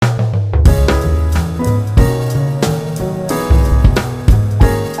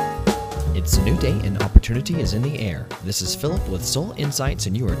Opportunity is in the air. This is Philip with Soul Insights,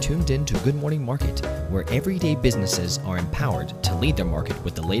 and you are tuned in to Good Morning Market, where everyday businesses are empowered to lead their market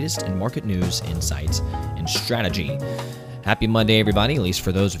with the latest in market news, insights, and strategy. Happy Monday, everybody, at least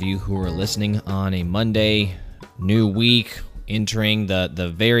for those of you who are listening on a Monday, new week, entering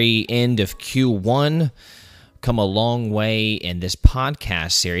the very end of Q1. Come a long way in this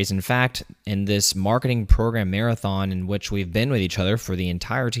podcast series. In fact, in this marketing program marathon in which we've been with each other for the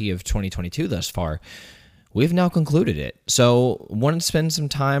entirety of 2022 thus far, we've now concluded it. So I wanted to spend some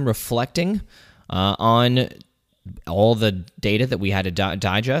time reflecting on all the data that we had to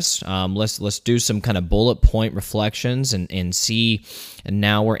digest. Let's do some kind of bullet point reflections and see. And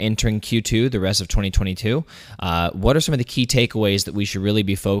now we're entering Q2, the rest of 2022. What are some of the key takeaways that we should really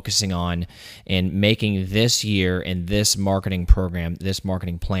be focusing on in making this year and this marketing program, this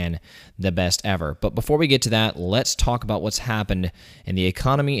marketing plan, the best ever? But before we get to that, let's talk about what's happened in the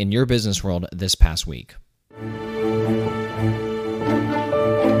economy in your business world this past week.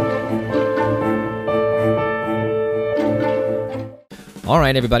 All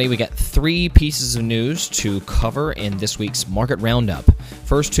right, everybody, we got three pieces of news to cover in this week's Market Roundup.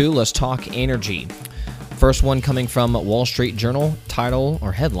 First two, let's talk energy. First one coming from Wall Street Journal, title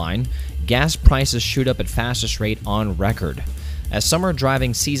or headline, Gas Prices Shoot Up at Fastest Rate on Record. As summer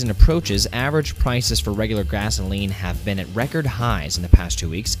driving season approaches, average prices for regular gasoline have been at record highs in the past 2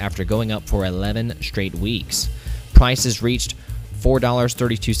 weeks after going up for 11 straight weeks. Prices reached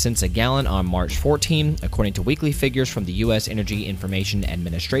 $4.32 a gallon on March 14. According to weekly figures from the U.S. Energy Information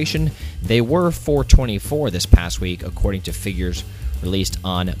Administration, they were $4.24 this past week, according to figures released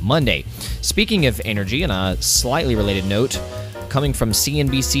on Monday. Speaking of energy, on a slightly related note, coming from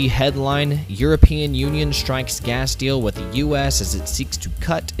CNBC headline, European Union strikes gas deal with the U.S. as it seeks to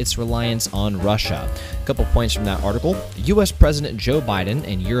cut its reliance on Russia. A couple points from that article. U.S. President Joe Biden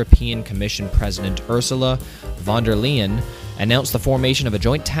and European Commission President Ursula von der Leyen announced the formation of a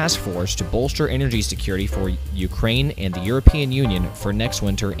joint task force to bolster energy security for Ukraine and the European Union for next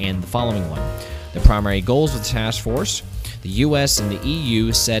winter and the following one. The primary goals of the task force, the U.S. and the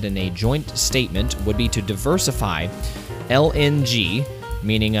EU said in a joint statement, would be to diversify LNG,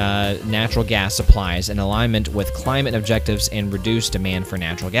 meaning natural gas supplies, in alignment with climate objectives and reduce demand for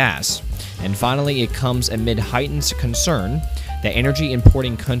natural gas. And finally, it comes amid heightened concern that energy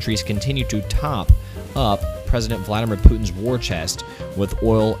importing countries continue to top up President Vladimir Putin's war chest with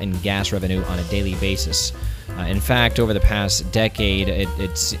oil and gas revenue on a daily basis. In fact, over the past decade,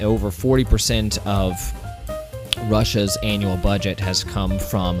 it's over 40% of Russia's annual budget has come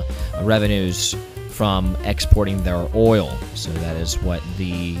from revenues from exporting their oil. So that is what the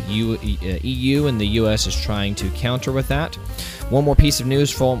EU and the U.S. is trying to counter with that. One more piece of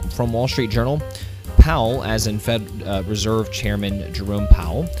news from Wall Street Journal. Powell, as in Fed Reserve Chairman Jerome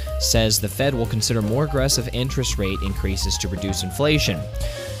Powell, says the Fed will consider more aggressive interest rate increases to reduce inflation.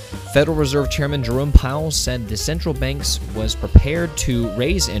 Federal Reserve Chairman Jerome Powell said the central banks was prepared to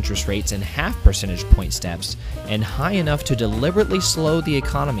raise interest rates in half percentage point steps and high enough to deliberately slow the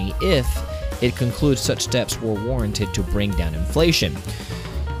economy if it concludes such steps were warranted to bring down inflation.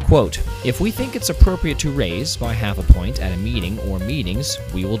 Quote, if we think it's appropriate to raise by half a point at a meeting or meetings,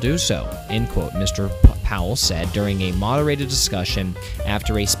 we will do so, end quote, Mr. Powell said during a moderated discussion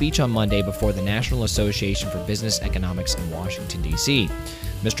after a speech on Monday before the National Association for Business Economics in Washington, D.C.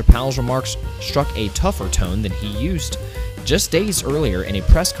 Mr. Powell's remarks struck a tougher tone than he used just days earlier in a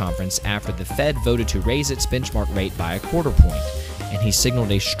press conference after the Fed voted to raise its benchmark rate by a quarter point, and he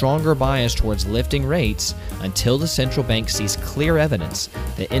signaled a stronger bias towards lifting rates until the central bank sees clear evidence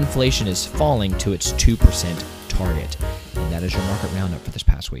that inflation is falling to its 2% target. And that is your market roundup for this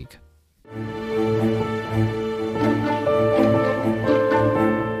past week.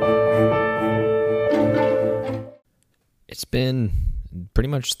 It's been pretty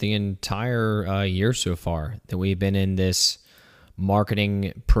much the entire year so far that we've been in this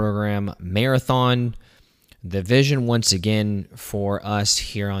marketing program marathon. The vision, once again, for us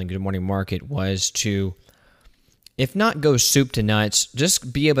here on Good Morning Market was to, if not go soup to nuts,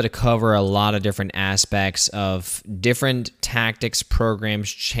 just be able to cover a lot of different aspects of different tactics,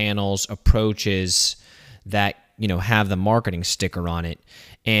 programs, channels, approaches that, have the marketing sticker on it.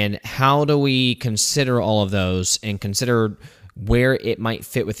 And how do we consider all of those and consider where it might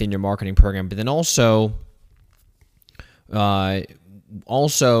fit within your marketing program, but then also, what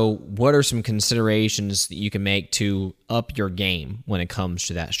are some considerations that you can make to up your game when it comes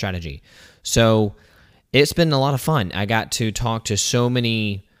to that strategy? So it's been a lot of fun. I got to talk to so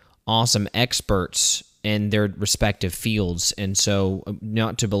many awesome experts in their respective fields. And so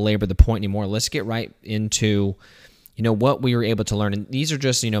not to belabor the point anymore, let's get right into, what we were able to learn. And these are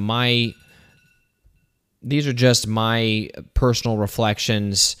just, my these are just my personal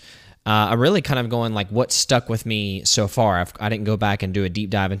reflections. I'm really kind of going like what stuck with me so far. I didn't go back and do a deep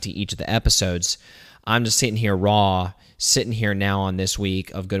dive into each of the episodes. I'm just sitting here now on this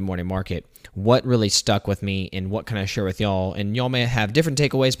week of Good Morning Market. What really stuck with me and what can I share with y'all? And y'all may have different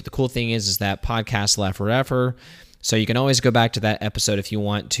takeaways, but the cool thing is that podcast left forever. So you can always go back to that episode if you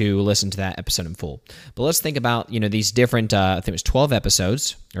want to listen to that episode in full. But let's think about, these different, I think it was 12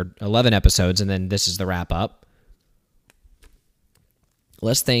 episodes or 11 episodes, and then this is the wrap up.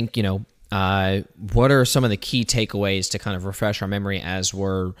 Let's think, what are some of the key takeaways to kind of refresh our memory as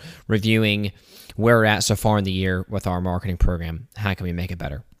we're reviewing where we're at so far in the year with our marketing program? How can we make it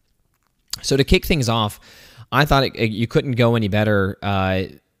better? So to kick things off, I thought you couldn't go any better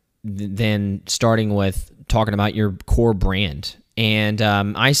than starting with talking about your core brand. And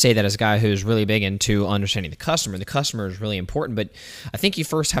I say that as a guy who's really big into understanding the customer. The customer is really important, but I think you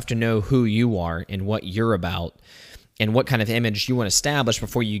first have to know who you are and what you're about and what kind of image you want to establish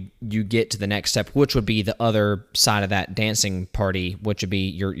before you get to the next step, which would be the other side of that dancing party, which would be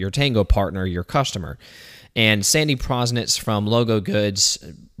your tango partner, your customer. And Sandy Prosnitz from Logo Goods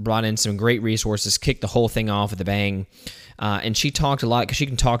brought in some great resources, kicked the whole thing off with a bang. And she talked a lot because she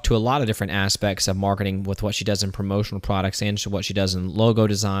can talk to a lot of different aspects of marketing with what she does in promotional products and what she does in logo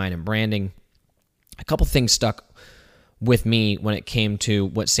design and branding. A couple things stuck with me when it came to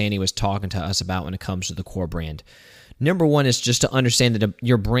what Sandy was talking to us about when it comes to the core brand. Number one is just to understand that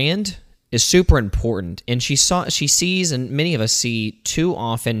your brand is super important. And she sees, and many of us see too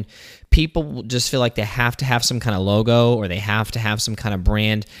often, people just feel like they have to have some kind of logo or they have to have some kind of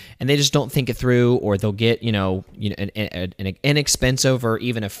brand, and they just don't think it through, or they'll get an inexpensive or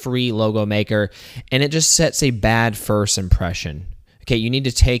even a free logo maker, and it just sets a bad first impression. Okay, you need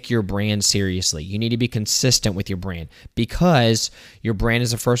to take your brand seriously. You need to be consistent with your brand because your brand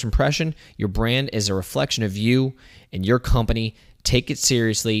is a first impression. Your brand is a reflection of you and your company. Take it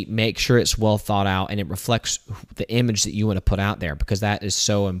seriously, make sure it's well thought out, and it reflects the image that you want to put out there because that is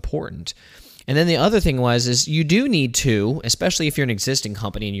so important. And then the other thing is you do need to, especially if you're an existing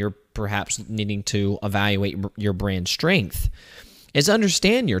company and you're perhaps needing to evaluate your brand strength, is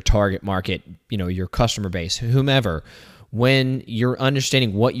understand your target market, your customer base, whomever. When you're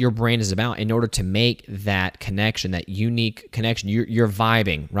understanding what your brand is about in order to make that connection, that unique connection, you're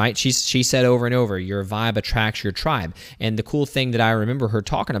vibing, right? She said over and over, your vibe attracts your tribe. And the cool thing that I remember her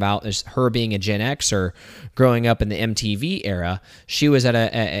talking about is her being a Gen Xer growing up in the MTV era. She was at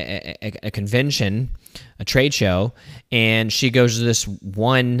a convention, a trade show, and she goes to this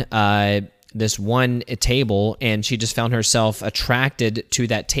one table, and she just found herself attracted to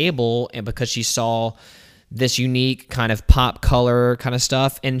that table, and because she saw this unique kind of pop color kind of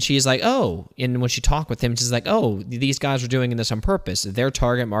stuff. And she's like, oh, and when she talked with him, she's like, oh, these guys are doing this on purpose. Their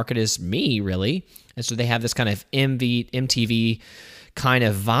target market is me, really. And so they have this kind of MTV kind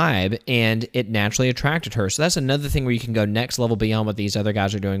of vibe, and it naturally attracted her. So that's another thing where you can go next level beyond what these other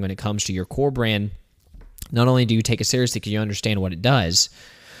guys are doing when it comes to your core brand. Not only do you take it seriously because you understand what it does,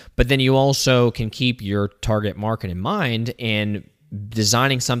 but then you also can keep your target market in mind and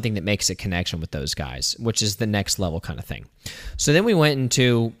designing something that makes a connection with those guys, which is the next level kind of thing. So then we went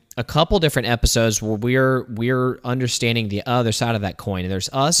into a couple different episodes where we're understanding the other side of that coin. There's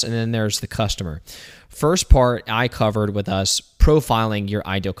us, and then there's the customer. First part I covered with us profiling your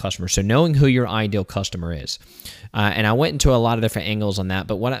ideal customer, so knowing who your ideal customer is. And I went into a lot of different angles on that,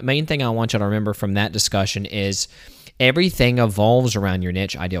 but main thing I want you to remember from that discussion is everything evolves around your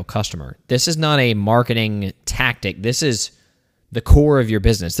niche ideal customer. This is not a marketing tactic. This is the core of your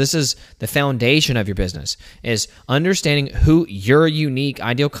business. This is the foundation of your business, is understanding who your unique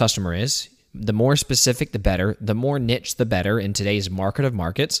ideal customer is. The more specific, the better. The more niche, the better in today's market of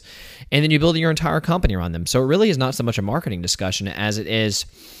markets. And then you build your entire company around them. So it really is not so much a marketing discussion as it is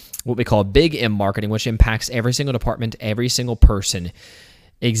what we call big M marketing, which impacts every single department, every single person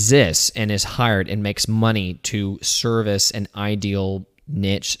exists and is hired and makes money to service an ideal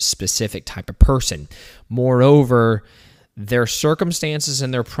niche specific type of person. Moreover, their circumstances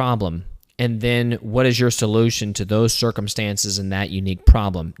and their problem, and then what is your solution to those circumstances and that unique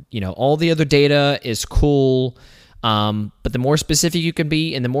problem. All the other data is cool, but the more specific you can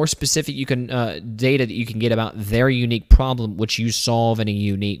be and the more specific you can data that you can get about their unique problem, which you solve in a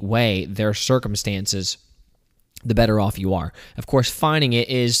unique way, their circumstances, the better off you are. Of course, finding it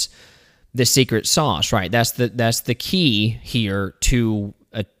is the secret sauce, right? That's the key here to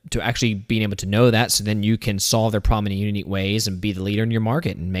actually being able to know that, so then you can solve their problem in unique ways and be the leader in your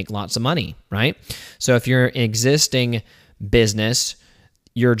market and make lots of money, right? So if you're an existing business,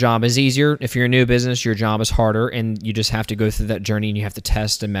 your job is easier. If you're a new business, your job is harder, and you just have to go through that journey, and you have to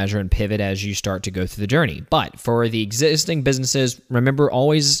test and measure and pivot as you start to go through the journey. But for the existing businesses, remember,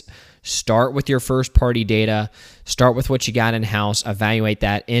 always start with your first-party data, start with what you got in-house, evaluate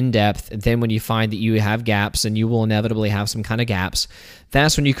that in depth. Then when you find that you have gaps, and you will inevitably have some kind of gaps,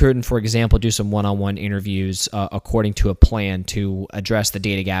 that's when you could, for example, do some one-on-one interviews according to a plan to address the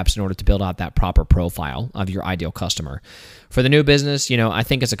data gaps in order to build out that proper profile of your ideal customer. For the new business, I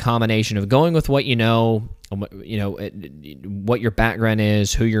think it's a combination of going with what what your background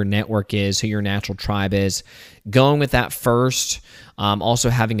is, who your network is, who your natural tribe is, going with that first, also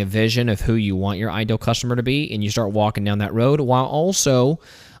having a vision of who you want your ideal customer to be, and you start walking down that road while also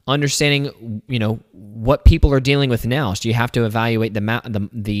understanding, what people are dealing with now. So you have to evaluate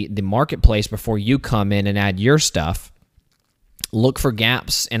the marketplace before you come in and add your stuff. Look for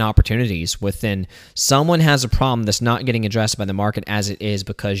gaps and opportunities within. Someone has a problem that's not getting addressed by the market as it is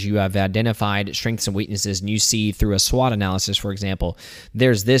because you have identified strengths and weaknesses, and you see through a SWOT analysis, for example,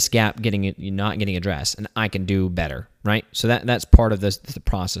 there's this gap not getting addressed, and I can do better, right? So that's part of the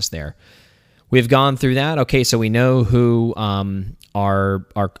process there. We've gone through that. Okay, so we know who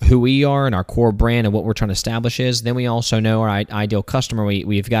who we are and our core brand and what we're trying to establish is. Then we also know our ideal customer.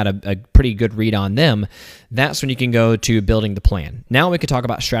 We've got a pretty good read on them. That's when you can go to building the plan. Now we could talk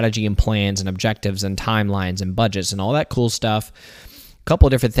about strategy and plans and objectives and timelines and budgets and all that cool stuff. A couple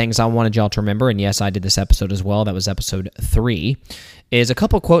of different things I wanted y'all to remember, and yes, I did this episode as well. That was episode 3. Is a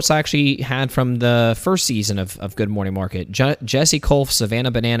couple of quotes I actually had from the first season of Good Morning Market. Jesse Kolf,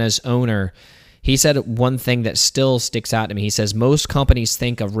 Savannah Bananas owner, he said one thing that still sticks out to me. He says, most companies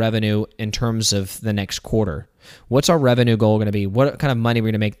think of revenue in terms of the next quarter. What's our revenue goal going to be? What kind of money are we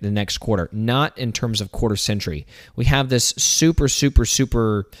going to make the next quarter? Not in terms of quarter century. We have this super, super,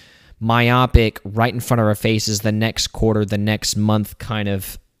 super myopic, right in front of our faces, the next quarter, the next month kind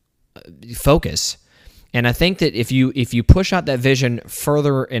of focus. And I think that if you push out that vision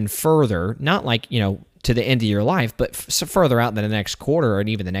further and further, not like, to the end of your life, but further out than the next quarter and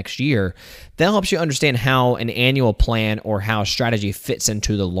even the next year, that helps you understand how an annual plan or how strategy fits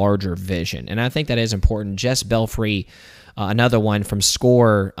into the larger vision. And I think that is important. Jess Belfry, another one from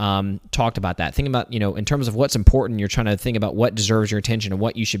SCORE, talked about that. Think about, in terms of what's important, you're trying to think about what deserves your attention and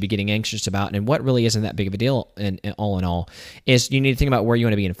what you should be getting anxious about, and what really isn't that big of a deal in all, is you need to think about where you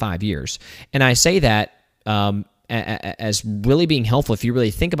want to be in 5 years. And I say that as really being helpful if you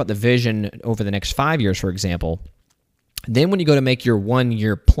really think about the vision over the next 5 years, for example. Then when you go to make your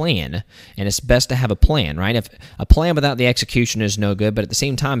 1-year plan, and it's best to have a plan, right? If a plan without the execution is no good, but at the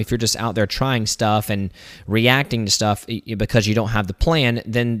same time, if you're just out there trying stuff and reacting to stuff because you don't have the plan,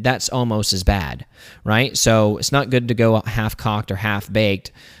 then that's almost as bad, right? So it's not good to go half-cocked or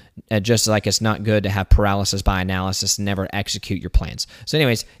half-baked, just like it's not good to have paralysis by analysis and never execute your plans. So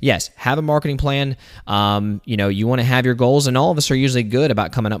anyways, yes, have a marketing plan. You want to have your goals, and all of us are usually good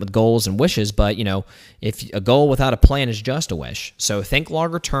about coming up with goals and wishes, but, if a goal without a plan is just a wish. So think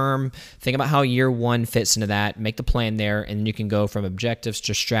longer term, think about how year 1 fits into that, make the plan there, and then you can go from objectives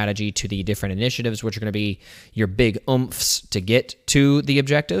to strategy to the different initiatives, which are going to be your big oomphes to get to the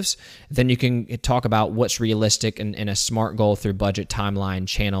objectives. Then you can talk about what's realistic and a smart goal through budget, timeline,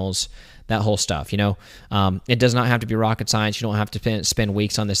 channels, that whole stuff. It does not have to be rocket science. You don't have to spend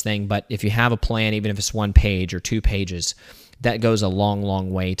weeks on this thing, but if you have a plan, even if it's 1 page or 2 pages, that goes a long,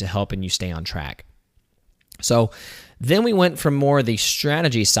 long way to helping you stay on track. So then we went from more the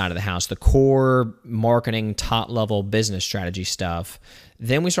strategy side of the house, the core marketing, top-level business strategy stuff.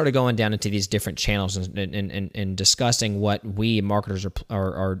 Then we started going down into these different channels and discussing what we marketers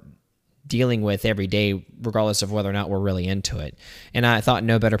are dealing with every day, regardless of whether or not we're really into it. And I thought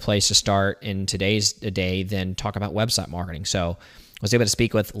no better place to start in today's day than talk about website marketing. So I was able to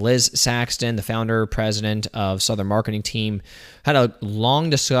speak with Liz Saxton, the founder, president of Southern Marketing Team. Had a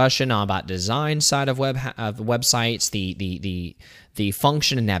long discussion about design side of websites, the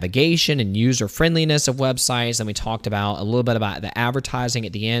function and navigation and user friendliness of websites. And we talked about a little bit about the advertising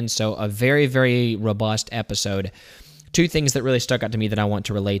at the end. So a very, very robust episode. 2 things that really stuck out to me that I want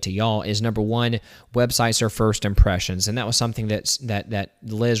to relay to y'all is, number 1, websites are first impressions. And that was something that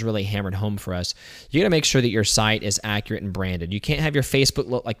Liz really hammered home for us. You got to make sure that your site is accurate and branded. You can't have your Facebook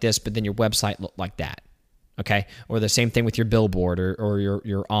look like this, but then your website look like that. Okay? Or the same thing with your billboard or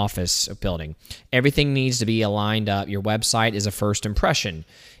your office building. Everything needs to be aligned up. Your website is a first impression.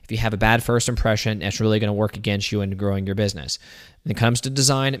 If If you have a bad first impression, that's really going to work against you in growing your business. When it comes to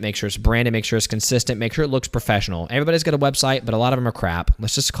design, make sure it's branded, make sure it's consistent, make sure it looks professional. Everybody's got a website, but a lot of them are crap.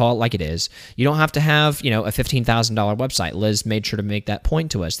 Let's just call it like it is. You don't have to have, a $15,000 website. Liz made sure to make that point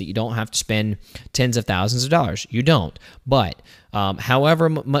to us that you don't have to spend tens of thousands of dollars. You don't. But however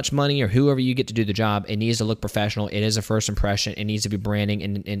much money or whoever you get to do the job, it needs to look professional. It is a first impression. It needs to be branding,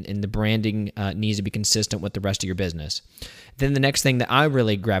 and the branding needs to be consistent with the rest of your business. Then the next thing that I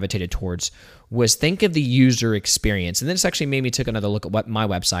really gravitated towards was think of the user experience. And this actually made me take another look at my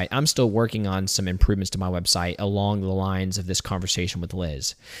website. I'm still working on some improvements to my website along the lines of this conversation with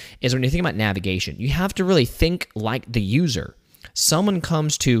Liz. Is when you think about navigation, you have to really think like the user. Someone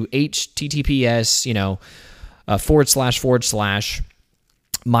comes to https, /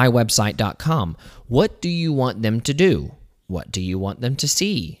 mywebsite.com. What do you want them to do? What do you want them to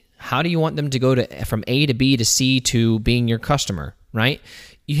see? How do you want them to go from A to B to C to being your customer, right?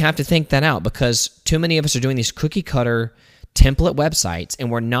 You have to think that out, because too many of us are doing these cookie cutter template websites,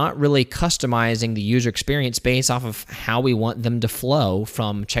 and we're not really customizing the user experience based off of how we want them to flow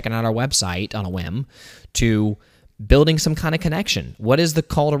from checking out our website on a whim to building some kind of connection. What is the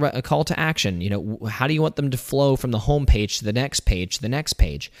call to action? How do you want them to flow from the home page to the next page to the next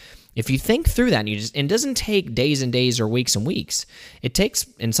page? If you think through that, and it doesn't take days and days or weeks and weeks. It takes,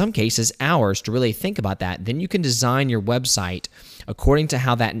 in some cases, hours to really think about that. Then you can design your website according to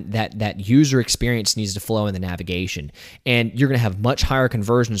how that user experience needs to flow in the navigation. And you're going to have much higher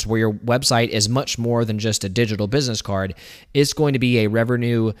conversions where your website is much more than just a digital business card. It's going to be a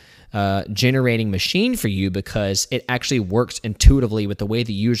revenue generating machine for you, because it actually works intuitively with the way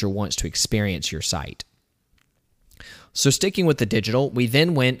the user wants to experience your site. So sticking with the digital, we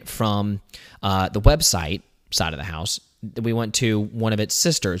then went from the website side of the house. We went to one of its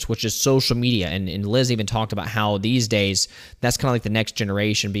sisters, which is social media. And Liz even talked about how these days, that's kind of like the next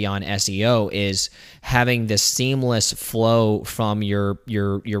generation beyond SEO, is having this seamless flow from your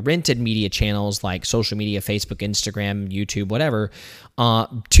rented media channels like social media, Facebook, Instagram, YouTube, whatever,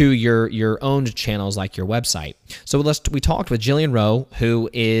 to your owned channels like your website. So we talked with Jillian Rowe, who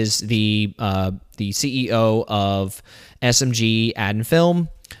is the CEO of SMG Ad and Film.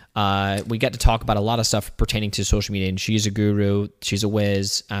 We got to talk about a lot of stuff pertaining to social media, and she's a guru. She's a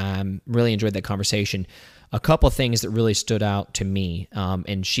whiz. Really enjoyed that conversation. A couple of things that really stood out to me,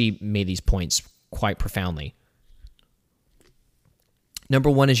 and she made these points quite profoundly. Number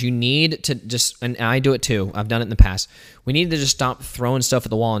one is you need to just, and I do it too, I've done it in the past, we need to just stop throwing stuff at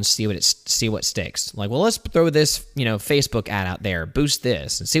the wall and see what sticks. Like, well, let's throw this Facebook ad out there, boost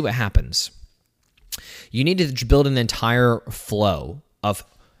this, and see what happens. You need to build an entire flow of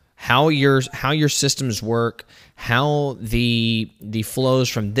how your systems work, how the flows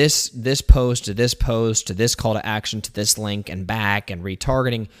from this post to this post to this call to action to this link and back and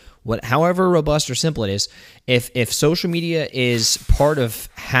retargeting, however robust or simple it is. If social media is part of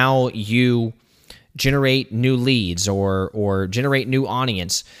how you generate new leads or generate new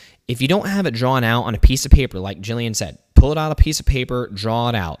audience, if you don't have it drawn out on a piece of paper, like Jillian said, pull it out a piece of paper, draw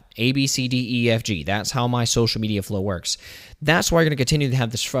it out. A, B, C, D, E, F, G. That's how my social media flow works. That's why you're going to continue to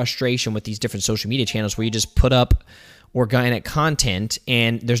have this frustration with these different social media channels where you just put up organic content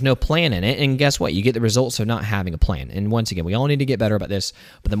and there's no plan in it. And guess what? You get the results of not having a plan. And once again, we all need to get better about this.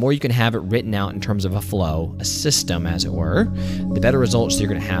 But the more you can have it written out in terms of a flow, a system, as it were, the better results you're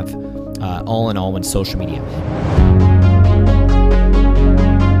going to have all in all with social media.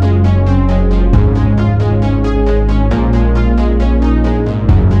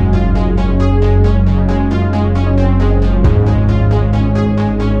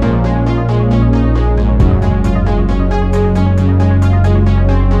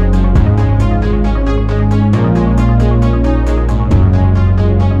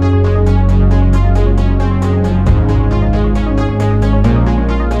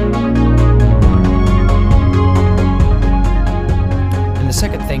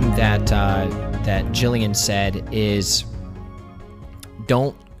 That Jillian said is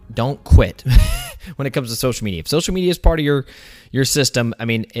don't quit when it comes to social media. If social media is part of your system, I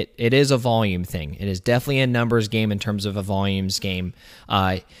mean, it is a volume thing. It is definitely a numbers game in terms of a volumes game.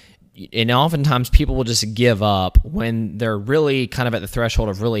 And oftentimes people will just give up when they're really kind of at the threshold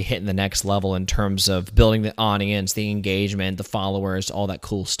of really hitting the next level in terms of building the audience, the engagement, the followers, all that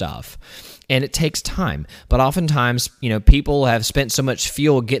cool stuff. And it takes time. But oftentimes, people have spent so much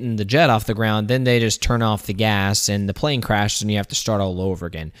fuel getting the jet off the ground, then they just turn off the gas and the plane crashes and you have to start all over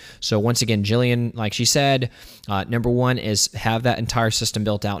again. So once again, Jillian, like she said, number one is have that entire system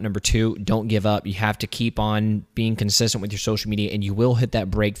built out. Number two, don't give up. You have to keep on being consistent with your social media and you will hit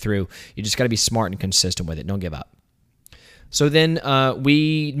that breakthrough. You just got to be smart and consistent with it. Don't give up. So then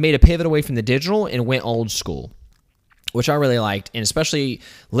we made a pivot away from the digital and went old school, which I really liked, and especially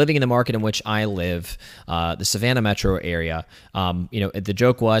living in the market in which I live, the Savannah metro area. The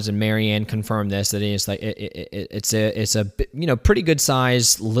joke was, and Marianne confirmed this, that it's a pretty good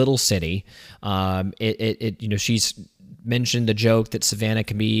size little city. She's mentioned the joke that Savannah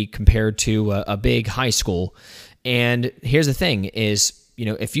can be compared to a big high school, and here's the thing: is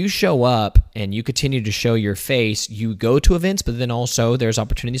if you show up and you continue to show your face, you go to events, but then also there's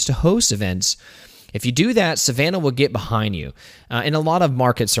opportunities to host events. If you do that, Savannah will get behind you. And a lot of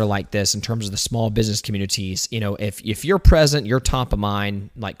markets are like this in terms of the small business communities. If you're present, you're top of mind,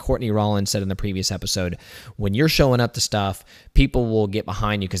 like Courtney Rollins said in the previous episode. When you're showing up to stuff, people will get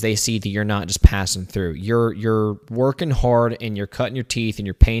behind you because they see that you're not just passing through. You're working hard and you're cutting your teeth and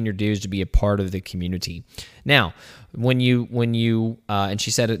you're paying your dues to be a part of the community. Now, when you and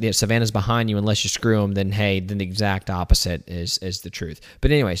she said Savannah's behind you unless you screw them, then the exact opposite is the truth.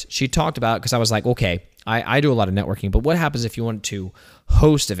 But anyways, she talked about, because I was like, okay, I do a lot of networking, but what happens if you want to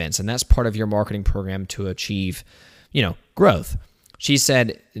host events? And that's part of your marketing program to achieve, growth. She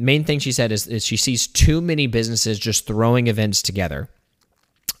said, the main thing she said is she sees too many businesses just throwing events together.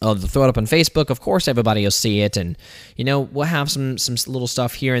 They'll throw it up on Facebook. Of course, everybody will see it, and we'll have some little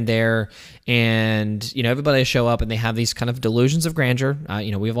stuff here and there, and everybody will show up, and they have these kind of delusions of grandeur.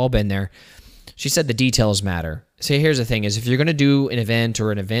 We've all been there. She said the details matter. So here's the thing: is if you're going to do an event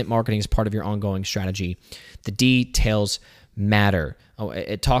or an event marketing as part of your ongoing strategy, the details matter.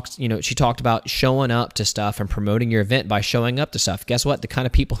 She talked about showing up to stuff and promoting your event by showing up to stuff. Guess what? The kind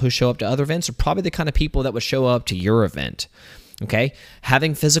of people who show up to other events are probably the kind of people that would show up to your event. Okay,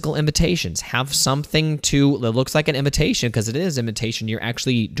 having physical invitations, have something that looks like an invitation, because it is invitation. You're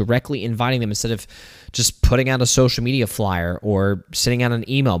actually directly inviting them instead of just putting out a social media flyer or sending out an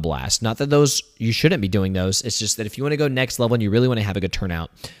email blast. Not that you shouldn't be doing those. It's just that if you want to go next level and you really want to have a good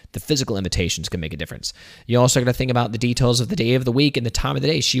turnout, the physical invitations can make a difference. You also got to think about the details of the day of the week and the time of the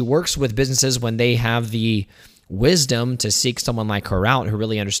day. She works with businesses when they have the wisdom to seek someone like her out who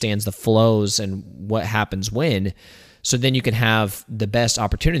really understands the flows and what happens when. So then you can have the best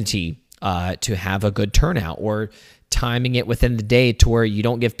opportunity to have a good turnout, or timing it within the day to where you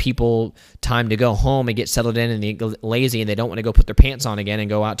don't give people time to go home and get settled in and they get lazy and they don't want to go put their pants on again and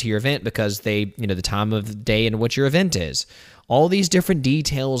go out to your event because the time of the day and what your event is. All these different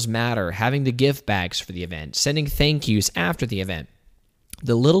details matter. Having the gift bags for the event, sending thank yous after the event.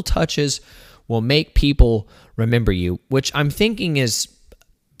 The little touches will make people remember you, which I'm thinking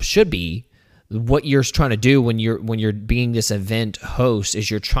should be what you're trying to do when you're being this event host.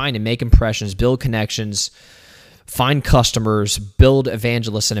 Is you're trying to make impressions, build connections, find customers, build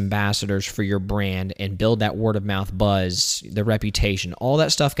evangelists and ambassadors for your brand, and build that word of mouth buzz, the reputation. All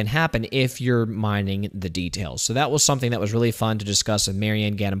that stuff can happen if you're minding the details. So that was something that was really fun to discuss with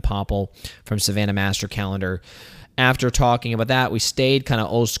Marianne Gannon-Popple from Savannah Master Calendar. After talking about that, we stayed kind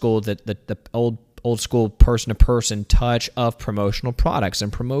of old school, the old school person-to-person touch of promotional products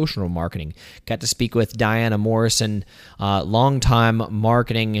and promotional marketing. Got to speak with Diana Morrison, longtime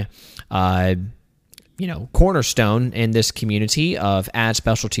marketing cornerstone in this community of ad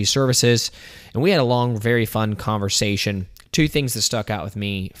specialty services. And we had a long, very fun conversation. Two things that stuck out with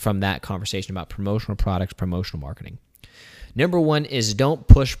me from that conversation about promotional products, promotional marketing. Number one is don't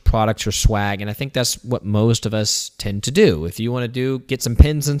push products or swag, and I think that's what most of us tend to do. If you want to get some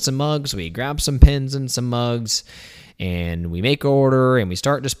pins and some mugs, we grab some pins and some mugs, and we make an order, and we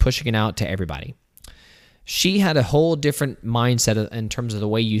start just pushing it out to everybody. She had a whole different mindset in terms of the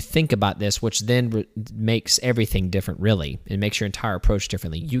way you think about this, which then makes everything different, really. It makes your entire approach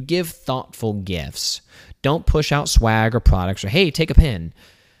differently. You give thoughtful gifts. Don't push out swag or products or, hey, take a pin.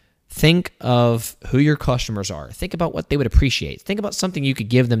 Think of who your customers are. Think about what they would appreciate. Think about something you could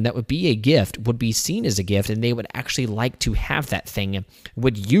give them that would be a gift, would be seen as a gift, and they would actually like to have that thing,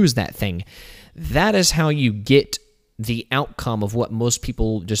 would use that thing. That is how you get the outcome of what most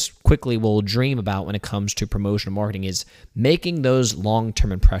people just quickly will dream about when it comes to promotional marketing, is making those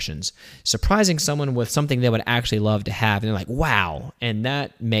long-term impressions. Surprising someone with something they would actually love to have, and they're like, wow, and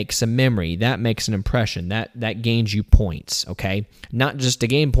that makes a memory, that makes an impression, that gains you points, okay? Not just to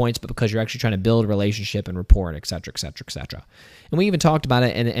gain points, but because you're actually trying to build a relationship and rapport, et cetera, et cetera, et cetera. And we even talked about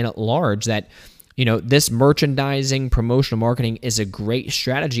it in at large that this merchandising, promotional marketing is a great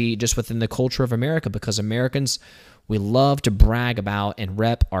strategy just within the culture of America, because Americans, we love to brag about and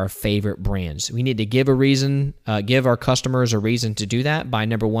rep our favorite brands. We need to give our customers a reason to do that by,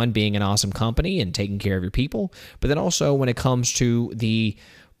 number one, being an awesome company and taking care of your people. But then also when it comes to the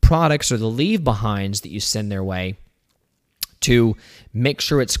products or the leave behinds that you send their way, to make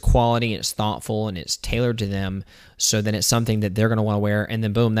sure it's quality and it's thoughtful and it's tailored to them, so then it's something that they're going to want to wear. And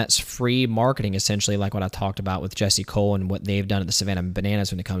then boom, that's free marketing, essentially, like what I talked about with Jesse Cole and what they've done at the Savannah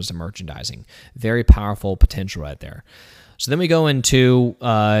Bananas when it comes to merchandising. Very powerful potential right there. So then we go into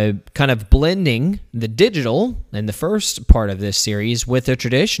kind of blending the digital in the first part of this series with the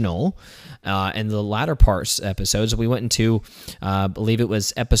traditional and the latter parts episodes. We went into, I believe it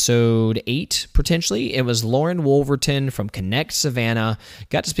was episode 8, potentially. It was Lauren Wolverton from Connect Savannah.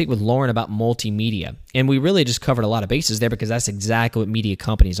 Got to speak with Lauren about multimedia. And we really just covered a lot of bases there because that's exactly what media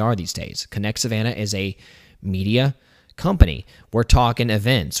companies are these days. Connect Savannah is a media company. We're talking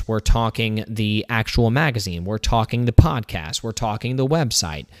events. We're talking the actual magazine. We're talking the podcast. We're talking the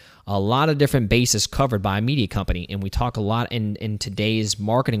website. A lot of different bases covered by a media company. And we talk a lot in today's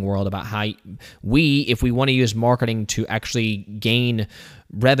marketing world about how if we want to use marketing to actually gain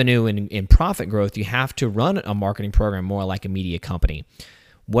revenue and profit growth, you have to run a marketing program more like a media company.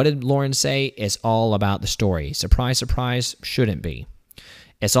 What did Lauren say? It's all about the story. Surprise, surprise, shouldn't be.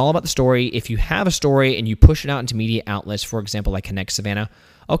 It's all about the story. If you have a story and you push it out into media outlets, for example, like Connect Savannah,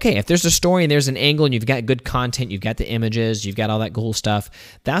 okay, if there's a story and there's an angle and you've got good content, you've got the images, you've got all that cool stuff,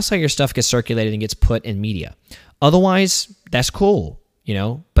 that's how your stuff gets circulated and gets put in media. Otherwise, that's cool,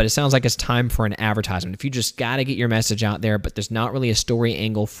 but it sounds like it's time for an advertisement. If you just got to get your message out there, but there's not really a story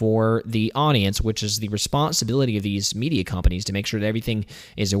angle for the audience, which is the responsibility of these media companies to make sure that everything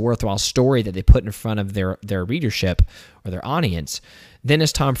is a worthwhile story that they put in front of their readership or their audience, then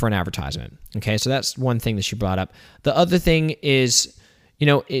it's time for an advertisement. Okay, so that's one thing that she brought up. The other thing is,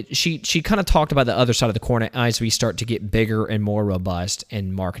 she kind of talked about the other side of the coin as we start to get bigger and more robust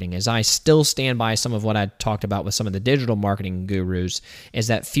in marketing. As I still stand by some of what I talked about with some of the digital marketing gurus, is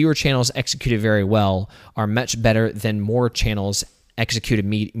that fewer channels executed very well are much better than more channels executed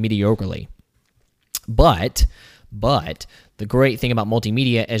mediocrely. But the great thing about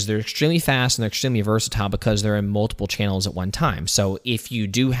multimedia is they're extremely fast and they're extremely versatile because they're in multiple channels at one time. So if you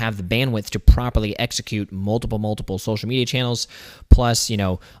do have the bandwidth to properly execute multiple social media channels, plus, a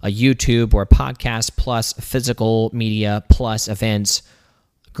YouTube or a podcast, plus physical media, plus events,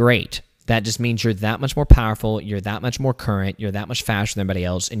 great. That just means you're that much more powerful, you're that much more current, you're that much faster than everybody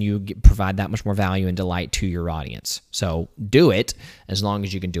else, and you provide that much more value and delight to your audience. So do it as long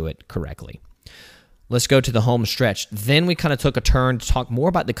as you can do it correctly. Let's go to the home stretch. Then we kind of took a turn to talk more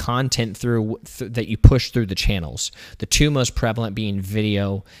about the content that you push through the channels. The two most prevalent being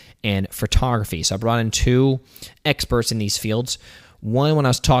video and photography. So I brought in 2 experts in these fields. One, when I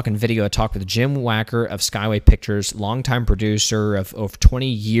was talking video, I talked with Jim Wacker of Skyway Pictures, longtime producer of over 20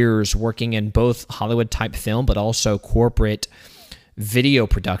 years working in both Hollywood-type film, but also corporate video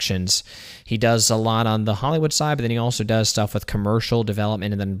productions. He does a lot on the Hollywood side, but then he also does stuff with commercial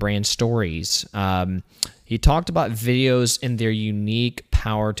development and then brand stories. He talked about videos and their unique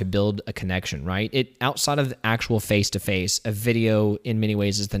power to build a connection, right? Outside of the actual face-to-face, a video in many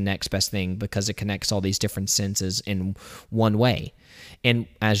ways is the next best thing because it connects all these different senses in one way. And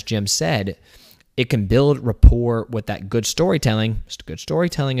as Jim said, it can build rapport with that good storytelling. Good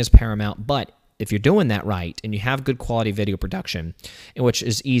storytelling is paramount, but if you're doing that right and you have good quality video production, which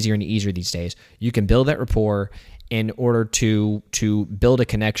is easier and easier these days, you can build that rapport in order to build a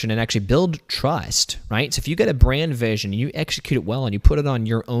connection and actually build trust, right? So if you get a brand vision and you execute it well and you put it on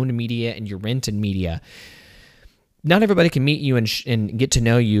your own media and your rented media, not everybody can meet you and get to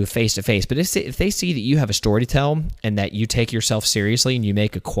know you face to face, but if they see that you have a story to tell and that you take yourself seriously and you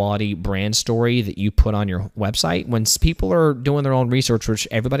make a quality brand story that you put on your website, when people are doing their own research, which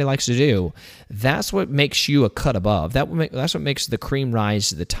everybody likes to do, that's what makes you a cut above. That's what makes the cream rise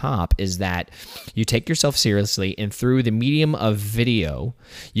to the top, is that you take yourself seriously, and through the medium of video,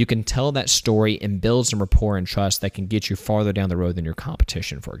 you can tell that story and build some rapport and trust that can get you farther down the road than your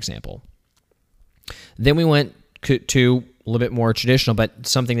competition, for example. Then we went to a little bit more traditional, but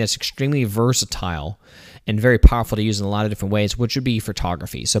something that's extremely versatile and very powerful to use in a lot of different ways, which would be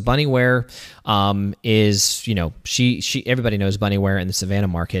photography. So Bunny Ware is, she everybody knows Bunny Ware in the Savannah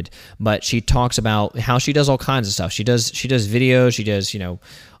market, but she talks about how she does all kinds of stuff. She does video, she does,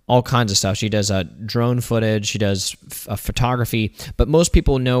 all kinds of stuff. She does drone footage, she does photography, but most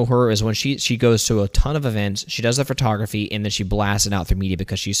people know her as when she goes to a ton of events, she does the photography, and then she blasts it out through media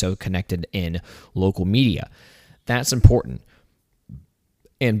because she's so connected in local media. That's important.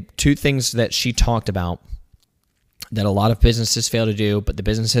 And 2 things that she talked about that a lot of businesses fail to do, but the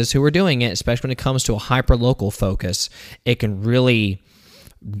businesses who are doing it, especially when it comes to a hyper-local focus, it can really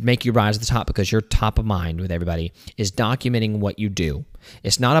make you rise to the top because you're top of mind with everybody is documenting what you do.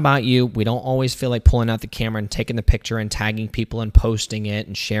 It's not about you. We don't always feel like pulling out the camera and taking the picture and tagging people and posting it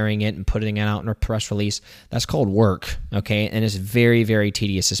and sharing it and putting it out in a press release. That's called work, okay? And it's very, very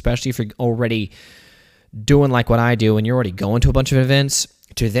tedious, especially if you're already doing like what I do and you're already going to a bunch of events.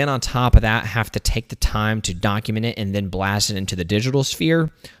 To then on top of that have to take the time to document it and then blast it into the digital sphere,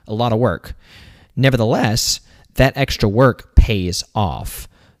 a lot of work. Nevertheless, that extra work pays off.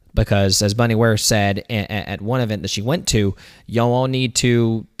 Because as Bunny Ware said at one event that she went to, y'all all need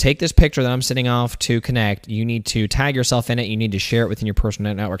to take this picture that I'm sending off to Connect. You need to tag yourself in it. You need to share it within your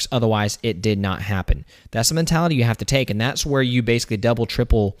personal networks. Otherwise, it did not happen. That's the mentality you have to take, and that's where you basically double,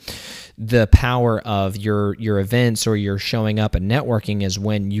 triple the power of your events or your showing up and networking is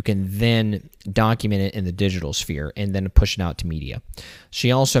when you can then document it in the digital sphere and then push it out to media.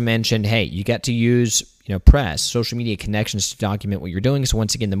 She also mentioned, hey, you get to use press, social media connections to document what you're doing. So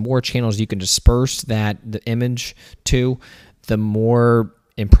once again, the more channels you can disperse the image to, the more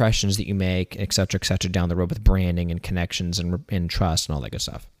impressions that you make, et cetera, down the road with branding and connections and trust and all that good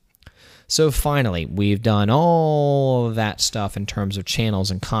stuff. So finally, we've done all of that stuff in terms of channels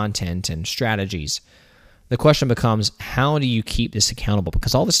and content and strategies. The question becomes, how do you keep this accountable?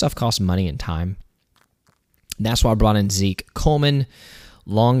 Because all this stuff costs money and time. That's why I brought in Zeke Coleman,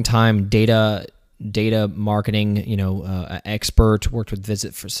 longtime data marketing, expert, worked with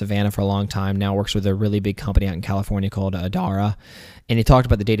Visit for Savannah for a long time, now works with a really big company out in California called Adara. And he talked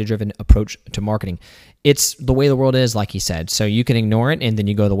about the data-driven approach to marketing. It's the way the world is, like he said. So you can ignore it and then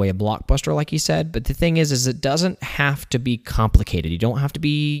you go the way of Blockbuster, like he said. But the thing is it doesn't have to be complicated. You don't have to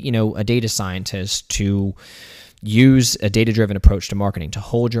be, a data scientist to use a data-driven approach to marketing, to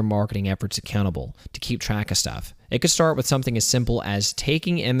hold your marketing efforts accountable, to keep track of stuff. It could start with something as simple as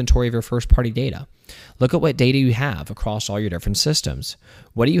taking inventory of your first-party data. Look at what data you have across all your different systems.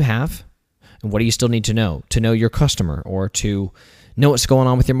 What do you have, and what do you still need to know your customer, or to know what's going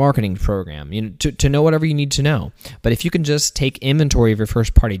on with your marketing program, to know whatever you need to know. But if you can just take inventory of your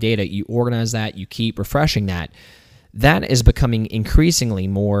first-party data, you organize that, you keep refreshing that, that is becoming increasingly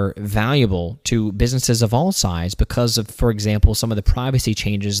more valuable to businesses of all size because of, for example, some of the privacy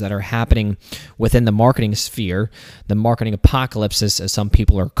changes that are happening within the marketing sphere, the marketing apocalypse, as some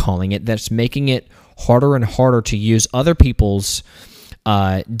people are calling it, that's making it harder and harder to use other people's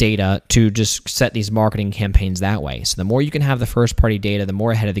data to just set these marketing campaigns that way. So the more you can have the first-party data, the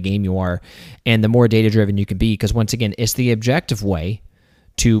more ahead of the game you are, and the more data-driven you can be, because once again, it's the objective way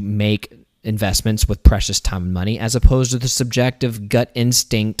to make investments with precious time and money, as opposed to the subjective gut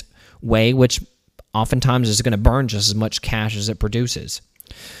instinct way, which oftentimes is going to burn just as much cash as it produces.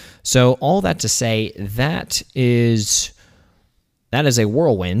 So all that to say, that is a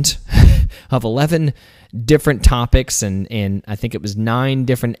whirlwind of 11 different topics, and I think it was 9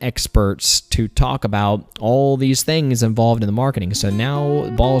 different experts to talk about all these things involved in the marketing. So now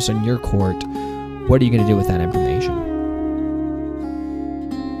the ball's in your court. What are you going to do with that information?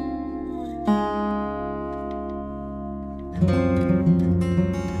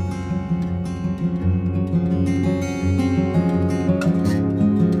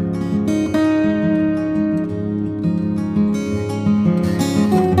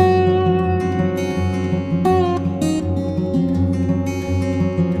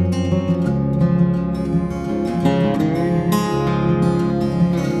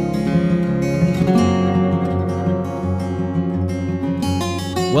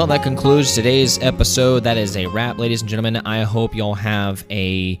 Well, that concludes today's episode. That is a wrap, ladies and gentlemen. I hope y'all have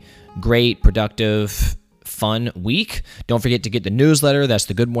a great, productive, fun week. Don't forget to get the newsletter. That's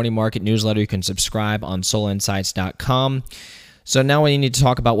the Good Morning Market newsletter. You can subscribe on soloinsights.com. So now we need to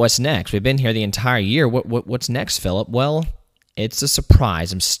talk about what's next. We've been here the entire year. What's next, Philip? Well, it's a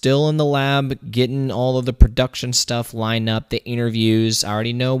surprise. I'm still in the lab getting all of the production stuff lined up, the interviews. I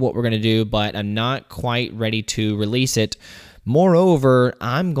already know what we're going to do, but I'm not quite ready to release it. Moreover,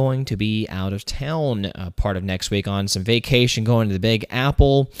 I'm going to be out of town part of next week on some vacation, going to the Big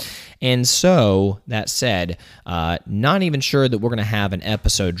Apple. And so, that said, not even sure that we're going to have an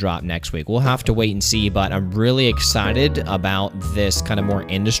episode drop next week. We'll have to wait and see, but I'm really excited about this kind of more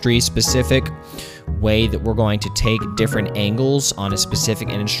industry-specific way that we're going to take different angles on a specific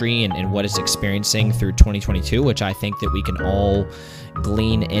industry and what it's experiencing through 2022, which I think that we can all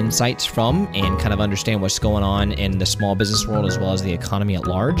glean insights from and kind of understand what's going on in the small business world as well as the economy at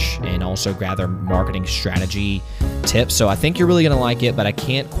large, and also gather marketing strategy tips. So I think you're really going to like it, but I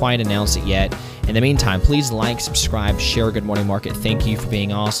can't quite announce it yet. In the meantime, please like, subscribe, share Good Morning Market. Thank you for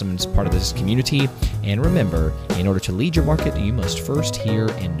being awesome as part of this community. And remember, in order to lead your market, you must first hear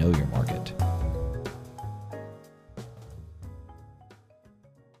and know your market.